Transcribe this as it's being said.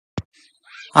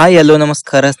Hi hello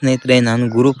ನಮಸ್ಕಾರ ಸ್ನೇಹಿತರೆ, ನಾನು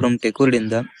ಗುರು ಫ್ರಮ್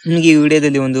ಟೆಕೂರ್ಡಿಂದ ನಿಮಗೆ ಈ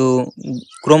ವಿಡಿಯೋದಲ್ಲಿ ಒಂದು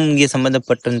ಕ್ರೋಮ್ಗೆ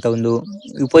ಸಂಬಂಧಪಟ್ಟಂತ ಒಂದು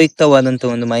ಉಪಯುಕ್ತವಾದಂಥ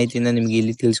ಒಂದು ಮಾಹಿತಿಯನ್ನು ನಿಮಗೆ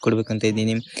ಇಲ್ಲಿ ತಿಳಿಸ್ಕೊಡ್ಬೇಕಂತ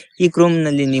ಇದ್ದೀನಿ. ಈ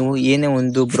ಕ್ರೋಮ್ನಲ್ಲಿ ನೀವು ಏನೇ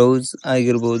ಒಂದು ಬ್ರೌಸ್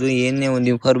ಆಗಿರ್ಬೋದು, ಏನೇ ಒಂದು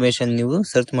ಇನ್ಫಾರ್ಮೇಷನ್ ನೀವು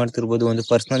ಸರ್ಚ್ ಮಾಡ್ತಿರ್ಬೋದು, ಒಂದು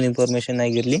ಪರ್ಸನಲ್ ಇನ್ಫಾರ್ಮೇಷನ್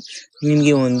ಆಗಿರಲಿ,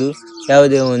 ನಿಮಗೆ ಒಂದು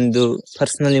ಯಾವುದೇ ಒಂದು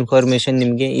ಪರ್ಸನಲ್ ಇನ್ಫಾರ್ಮೇಷನ್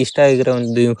ನಿಮಗೆ ಇಷ್ಟ ಆಗಿರೋ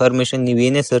ಒಂದು ಇನ್ಫಾರ್ಮೇಷನ್ ನೀವು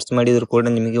ಏನೇ ಸರ್ಚ್ ಮಾಡಿದ್ರು ಕೂಡ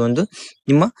ನಿಮಗೆ ಒಂದು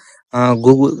ನಿಮ್ಮ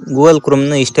ಗೂಗಲ್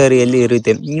ಕ್ರೋಮ್ನ ಹಿಸ್ಟರಿಯಲ್ಲಿ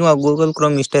ಇರುತ್ತೆ. ನೀವು ಆ ಗೂಗಲ್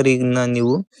ಕ್ರೋಮ್ ಹಿಸ್ಟರಿನ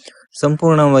ನೀವು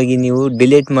ಸಂಪೂರ್ಣವಾಗಿ ನೀವು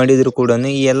ಡಿಲೀಟ್ ಮಾಡಿದ್ರು ಕೂಡ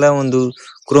ಈ ಎಲ್ಲ ಒಂದು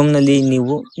ಕ್ರೋಮ್ನಲ್ಲಿ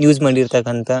ನೀವು ಯೂಸ್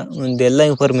ಮಾಡಿರ್ತಕ್ಕಂಥ ಒಂದೆಲ್ಲ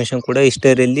ಇನ್ಫಾರ್ಮೇಷನ್ ಕೂಡ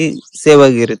ಹಿಸ್ಟರಿಯಲ್ಲಿ ಸೇವ್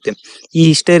ಆಗಿರುತ್ತೆ. ಈ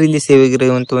ಹಿಸ್ಟರಿಯಲ್ಲಿ ಸೇವ್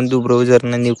ಆಗಿರುವಂಥ ಒಂದು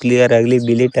ಬ್ರೌಸರ್ನ ನೀವು ಕ್ಲಿಯರ್ ಆಗಲಿ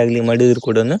ಡಿಲೀಟ್ ಆಗಲಿ ಮಾಡಿದ್ರು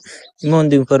ಕೂಡ ನಿಮ್ಮ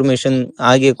ಒಂದು ಇನ್ಫಾರ್ಮೇಷನ್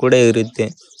ಹಾಗೆ ಕೂಡ ಇರುತ್ತೆ.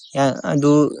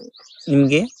 ಅದು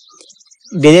ನಿಮಗೆ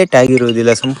ಡಿಲೀಟ್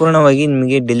ಆಗಿರೋದಿಲ್ಲ, ಸಂಪೂರ್ಣವಾಗಿ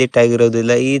ನಿಮಗೆ ಡಿಲೀಟ್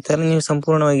ಆಗಿರೋದಿಲ್ಲ. ಈ ಥರ ನೀವು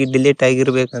ಸಂಪೂರ್ಣವಾಗಿ ಡಿಲೀಟ್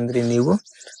ಆಗಿರ್ಬೇಕಂದ್ರೆ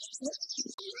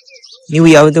ನೀವು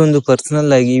ಯಾವುದೇ ಒಂದು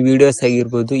ಪರ್ಸನಲ್ ಆಗಿ ವಿಡಿಯೋಸ್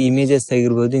ಆಗಿರ್ಬೋದು, ಇಮೇಜಸ್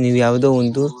ಆಗಿರ್ಬೋದು, ನೀವು ಯಾವುದೋ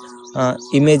ಒಂದು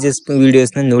ಇಮೇಜಸ್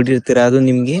ವಿಡಿಯೋಸ್ನ ನೋಡಿರ್ತೀರ, ಅದು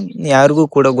ನಿಮಗೆ ಯಾರಿಗೂ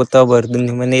ಕೂಡ ಗೊತ್ತಾಗಬಾರ್ದು,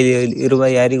 ನಿಮ್ಮ ಮನೆಯಲ್ಲಿ ಇರುವ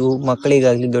ಯಾರಿಗೂ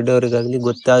ಮಕ್ಕಳಿಗಾಗಲಿ ದೊಡ್ಡವರಿಗಾಗಲಿ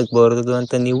ಗೊತ್ತಾಗಬಾರ್ದು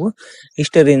ಅಂತ ನೀವು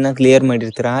ಹಿಸ್ಟರಿನ ಕ್ಲಿಯರ್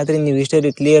ಮಾಡಿರ್ತೀರ. ಆದರೆ ನೀವು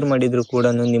ಹಿಸ್ಟರಿ ಕ್ಲಿಯರ್ ಮಾಡಿದ್ರು ಕೂಡ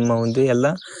ನಿಮ್ಮ ಒಂದು ಎಲ್ಲ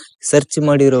ಸರ್ಚ್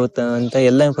ಮಾಡಿರುವಂಥ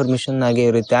ಎಲ್ಲ ಇನ್ಫಾರ್ಮೇಷನ್ ಹಾಗೆ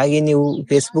ಇರುತ್ತೆ. ಹಾಗೆ ನೀವು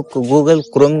ಫೇಸ್ಬುಕ್, ಗೂಗಲ್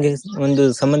ಕ್ರೋಮ್ಗೆ ಒಂದು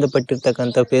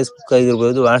ಸಂಬಂಧಪಟ್ಟಿರ್ತಕ್ಕಂಥ ಫೇಸ್ಬುಕ್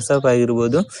ಆಗಿರ್ಬೋದು, ವಾಟ್ಸಪ್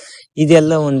ಆಗಿರ್ಬೋದು,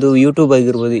 ಇದೆಲ್ಲ ಒಂದು ಯೂಟ್ಯೂಬ್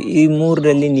ಆಗಿರ್ಬೋದು, ಈ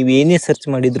ಮೂರರಲ್ಲಿ ನೀವು ಏನೇ ಸರ್ಚ್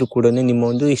ಮಾಡಿದ್ರು ಕೂಡ ನಿಮ್ಮ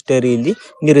ಒಂದು ಹಿಸ್ಟರಿಯಲ್ಲಿ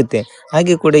ಇರುತ್ತೆ.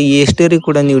 ಹಾಗೆ ಕೂಡ ಈ ಹಿಸ್ಟರಿ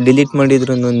ಕೂಡ ನೀವು ಡಿಲೀಟ್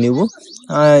ಮಾಡಿದ್ರು ನೀವು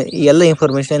ಎಲ್ಲ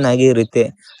ಇನ್ಫಾರ್ಮೇಷನ್ ಹಾಗೆ ಇರುತ್ತೆ.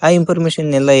 ಆ ಇನ್ಫಾರ್ಮೇಷನ್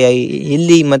ಎಲ್ಲ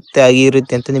ಎಲ್ಲಿ ಮತ್ತೆ ಹಾಗೆ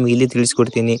ಇರುತ್ತೆ ಅಂತ ನಿಮಗೆ ಇಲ್ಲಿ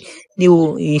ತಿಳಿಸ್ಕೊಡ್ತೀನಿ. ನೀವು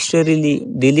ಈ ಹಿಸ್ಟರಿಲಿ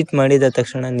ಡಿಲೀಟ್ ಮಾಡಿದ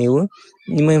ತಕ್ಷಣ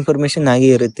ನಿಮ್ಮ ಇನ್ಫಾರ್ಮೇಷನ್ ಹಾಗೆ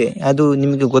ಇರುತ್ತೆ. ಅದು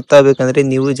ನಿಮಗೆ ಗೊತ್ತಾಗಬೇಕಂದ್ರೆ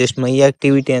ನೀವು ಜಸ್ಟ್ ಮೈ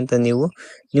ಆಕ್ಟಿವಿಟಿ ಅಂತ ನೀವು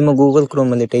ನಿಮ್ಮ ಗೂಗಲ್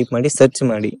ಕ್ರೋಮಲ್ಲಿ ಟೈಪ್ ಮಾಡಿ ಸರ್ಚ್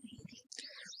ಮಾಡಿ.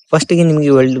 ಫಸ್ಟಿಗೆ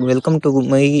ನಿಮಗೆ ವೆಲ್ಕಮ್ ಟು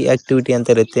ಮೈ ಆಕ್ಟಿವಿಟಿ ಅಂತ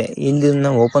ಇರುತ್ತೆ. ಇದನ್ನ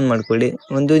ಓಪನ್ ಮಾಡ್ಕೊಳ್ಳಿ.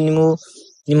 ಒಂದು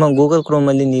ನಿಮ್ಮ ಗೂಗಲ್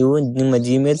ಕ್ರೋಮಲ್ಲಿ ನೀವು ನಿಮ್ಮ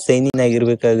ಜಿಮೇಲ್ ಸೈನ್ ಇನ್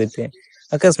ಆಗಿರಬೇಕಾಗುತ್ತೆ.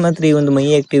 ಅಕಸ್ಮಾತ್ ಈ ಒಂದು ಮೈ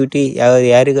ಆಕ್ಟಿವಿಟಿ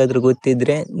ಯಾರಿಗಾದ್ರೂ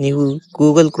ಗೊತ್ತಿದ್ರೆ, ನೀವು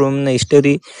ಗೂಗಲ್ ಕ್ರೋಮ್ನ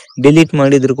ಹಿಸ್ಟರಿ ಡಿಲೀಟ್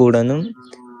ಮಾಡಿದ್ರು ಕೂಡ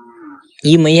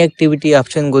ಈ ಮೈ ಆಕ್ಟಿವಿಟಿ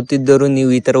ಆಪ್ಷನ್ ಗೊತ್ತಿದ್ದರು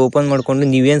ನೀವು ಈ ಥರ ಓಪನ್ ಮಾಡಿಕೊಂಡು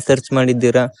ನೀವೇನು ಸರ್ಚ್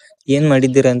ಮಾಡಿದ್ದೀರಾ, ಏನು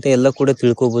ಮಾಡಿದ್ದೀರಾ ಅಂತ ಎಲ್ಲ ಕೂಡ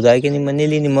ತಿಳ್ಕೊಬೋದು. ಹಾಗೆ ನಿಮ್ಮ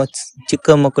ಮನೇಲಿ ನಿಮ್ಮ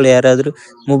ಚಿಕ್ಕ ಮಕ್ಕಳು ಯಾರಾದರೂ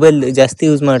ಮೊಬೈಲ್ ಜಾಸ್ತಿ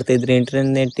ಯೂಸ್ ಮಾಡ್ತಾ ಇದ್ರೆ,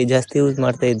 ಇಂಟರ್ನೆಟ್ ಜಾಸ್ತಿ ಯೂಸ್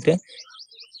ಮಾಡ್ತಾ ಇದ್ರೆ,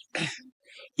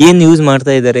 ಏನು ಯೂಸ್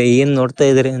ಮಾಡ್ತಾ ಇದ್ದಾರೆ, ಏನು ನೋಡ್ತಾ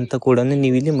ಇದ್ದಾರೆ ಅಂತ ಕೂಡ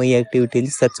ನೀವು ಇಲ್ಲಿ ಮೈ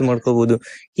ಆಕ್ಟಿವಿಟಿಯಲ್ಲಿ ಸರ್ಚ್ ಮಾಡ್ಕೋಬಹುದು.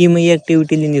 ಈ ಮೈ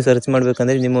ಆಕ್ಟಿವಿಟಿಲಿ ನೀವು ಸರ್ಚ್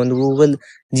ಮಾಡ್ಬೇಕಂದ್ರೆ ನಿಮ್ಮ ಒಂದು Google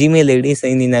Gmail ID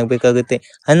sign in ಆಗಬೇಕಾಗುತ್ತೆ.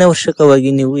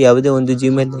 ಅನವಶ್ಯಕವಾಗಿ ನೀವು ಯಾವುದೇ ಒಂದು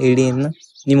ಜಿಮೇಲ್ ಐಡಿಯನ್ನು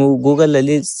ನೀವು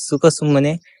ಗೂಗಲಲ್ಲಿ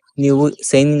ಸುಮ್ಮನೆ ನೀವು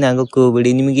ಸೈನ್ ಇನ್ ಆಗೋಕ್ಕೆ ಹೋಗ್ಬೇಡಿ.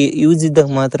 ನಿಮಗೆ ಯೂಸ್ ಇದ್ದಾಗ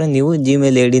ಮಾತ್ರ ನೀವು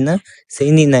ಜಿಮೇಲ್ ಐಡಿನ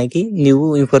ಸೈನ್ ಇನ್ ಆಗಿ ನೀವು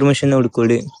ಇನ್ಫಾರ್ಮೇಷನ್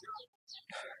ಹುಡ್ಕೊಳ್ಳಿ.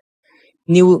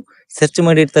 ನೀವು ಸರ್ಚ್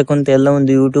ಮಾಡಿರ್ತಕ್ಕಂಥ ಎಲ್ಲ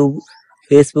ಒಂದು ಯೂಟ್ಯೂಬ್,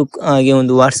 ಫೇಸ್ಬುಕ್, ಹಾಗೆ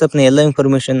ಒಂದು ವಾಟ್ಸಪ್ನ ಎಲ್ಲ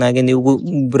ಇನ್ಫಾರ್ಮೇಷನ್, ಹಾಗೆ ನೀವು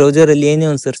ಬ್ರೌಸರಲ್ಲಿ ಏನೇ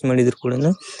ಒಂದು ಸರ್ಚ್ ಮಾಡಿದ್ರು ಕೂಡ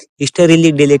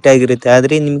ಹಿಸ್ಟರಿಲಿ ಡಿಲೀಟ್ ಆಗಿರುತ್ತೆ.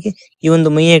 ಆದರೆ ನಿಮಗೆ ಈ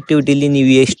ಒಂದು ಮೈ ಆಕ್ಟಿವಿಟಿಲಿ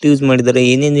ನೀವು ಎಷ್ಟು ಯೂಸ್ ಮಾಡಿದ್ದಾರೆ,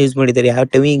 ಏನೇನು ಯೂಸ್ ಮಾಡಿದ್ದಾರೆ, ಯಾವ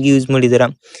ಟೈಮಿಗೆ ಯೂಸ್ ಮಾಡಿದಾರ,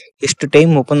 ಎಷ್ಟು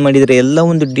ಟೈಮ್ ಓಪನ್ ಮಾಡಿದ್ದಾರೆ, ಎಲ್ಲ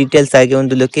ಒಂದು ಡೀಟೇಲ್ಸ್, ಹಾಗೆ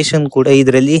ಒಂದು ಲೊಕೇಶನ್ ಕೂಡ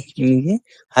ಇದರಲ್ಲಿ ನಿಮಗೆ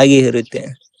ಹಾಗೆ ಇರುತ್ತೆ.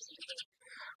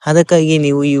 ಅದಕ್ಕಾಗಿ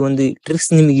ನೀವು ಈ ಒಂದು ಟ್ರಿಕ್ಸ್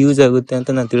ನಿಮಗೆ ಯೂಸ್ ಆಗುತ್ತೆ ಅಂತ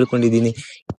ನಾನು ತಿಳ್ಕೊಂಡಿದ್ದೀನಿ.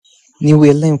 ನೀವು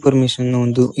ಎಲ್ಲ ಇನ್ಫಾರ್ಮೇಷನ್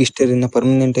ಒಂದು ಹಿಸ್ಟರಿನ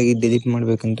ಪರ್ಮನೆಂಟ್ ಆಗಿ ಡಿಲೀಟ್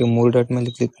ಮಾಡಬೇಕಂದ್ರೆ 3 ಡಾಟ್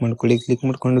ಮೇಲೆ ಕ್ಲಿಕ್ ಮಾಡ್ಕೊಳ್ಳಿ. ಕ್ಲಿಕ್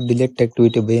ಮಾಡ್ಕೊಂಡು ಡಿಲೀಟ್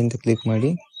ಆಕ್ಟಿವಿಟಿ ಬೈ ಅಂತ ಕ್ಲಿಕ್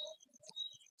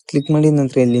ಮಾಡಿ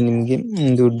ನಂತರ ಇಲ್ಲಿ ನಿಮಗೆ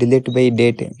ಒಂದು ಡಿಲೀಟ್ ಬೈ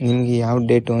ಡೇಟ್, ನಿಮಗೆ ಯಾವ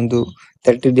ಡೇಟ್, ಒಂದು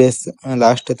 30 ಡೇಸ್,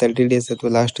 ಲಾಸ್ಟ್ 30 ಡೇಸ್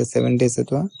ಅಥವಾ ಲಾಸ್ಟ್ 7 ಡೇಸ್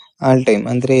ಅಥವಾ ಆಲ್ ಟೈಮ್,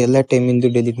 ಅಂದರೆ ಎಲ್ಲ ಟೈಮಿಂದು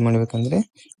ಡಿಲೀಟ್ ಮಾಡಬೇಕಂದ್ರೆ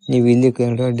ನೀವು ಇಲ್ಲಿ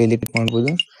ಡಿಲೀಟ್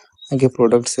ಮಾಡ್ಬೋದು. ಹಾಗೆ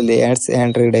ಪ್ರಾಡಕ್ಟ್ಸ್ ಅಲ್ಲಿ ads,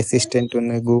 Android assistant,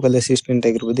 Google assistant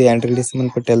ಆಗಿರ್ಬೋದು, ಆಂಡ್ರಾಯ್ಡ್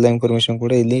ಸಂಬಂಧಪಟ್ಟ ಎಲ್ಲ ಇನ್ಫಾರ್ಮೇಷನ್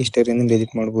ಕೂಡ ಇಲ್ಲಿ ಹಿಸ್ಟರಿಯನ್ನು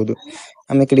ಡಿಲೀಟ್ ಮಾಡ್ಬೋದು.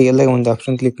 ಆಮೇಲೆ ಕಡೆ ಎಲ್ಲ ಒಂದು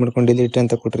ಆಪ್ಷನ್ ಕ್ಲಿಕ್ ಮಾಡ್ಕೊಂಡು ಡಿಲೀಟ್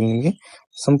ಅಂತ ಕೊಟ್ಟರೆ ನಿಮಗೆ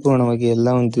ಸಂಪೂರ್ಣವಾಗಿ ಎಲ್ಲ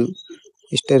ಒಂದು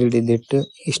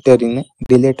ಹಿಸ್ಟರಿನ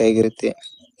ಡಿಲೀಟ್ ಆಗಿರುತ್ತೆ.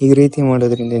 ಈ ರೀತಿ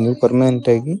ಮಾಡೋದ್ರಿಂದ ನೀವು ಪರ್ಮನೆಂಟ್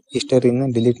ಆಗಿ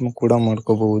ಹಿಸ್ಟರಿನ ಡಿಲೀಟ್ ಕೂಡ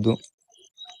ಮಾಡ್ಕೋಬಹುದು.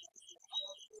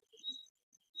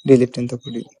 ಡಿಲೀಟ್ ಅಂತ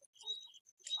ಕೊಡಿ.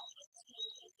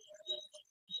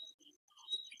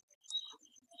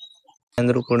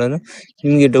 ಅಂದ್ರೂ ಕೂಡ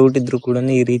ನಿಮಗೆ ಡೌಟ್ ಇದ್ರೂ ಕೂಡ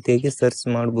ಈ ರೀತಿಯಾಗಿ ಸರ್ಚ್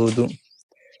ಮಾಡಬಹುದು.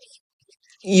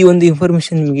 ಈ ಒಂದು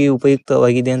ಇನ್ಫಾರ್ಮೇಶನ್ ನಿಮಗೆ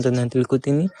ಉಪಯುಕ್ತವಾಗಿದೆ ಅಂತ ನಾನು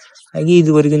ತಿಳ್ಕೊತೀನಿ. ಹಾಗೆ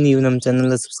ಇದುವರೆಗೂ ನೀವು ನಮ್ಮ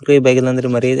ಚಾನಲ್ ಸಬ್ಸ್ಕ್ರೈಬ್ ಆಗಿಲ್ಲ ಅಂದ್ರೆ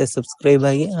ಮರೆಯದೆ ಸಬ್ಸ್ಕ್ರೈಬ್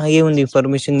ಆಗಿ, ಹಾಗೆ ಒಂದು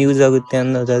ಇನ್ಫಾರ್ಮೇಶನ್ ಯೂಸ್ ಆಗುತ್ತೆ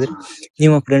ಅನ್ನೋದಾದ್ರೆ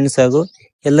ನಿಮ್ಮ ಫ್ರೆಂಡ್ಸ್ ಹಾಗೂ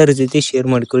ಎಲ್ಲರ ಜೊತೆ ಶೇರ್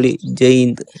ಮಾಡ್ಕೊಳ್ಳಿ. ಜೈ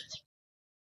ಹಿಂದ್.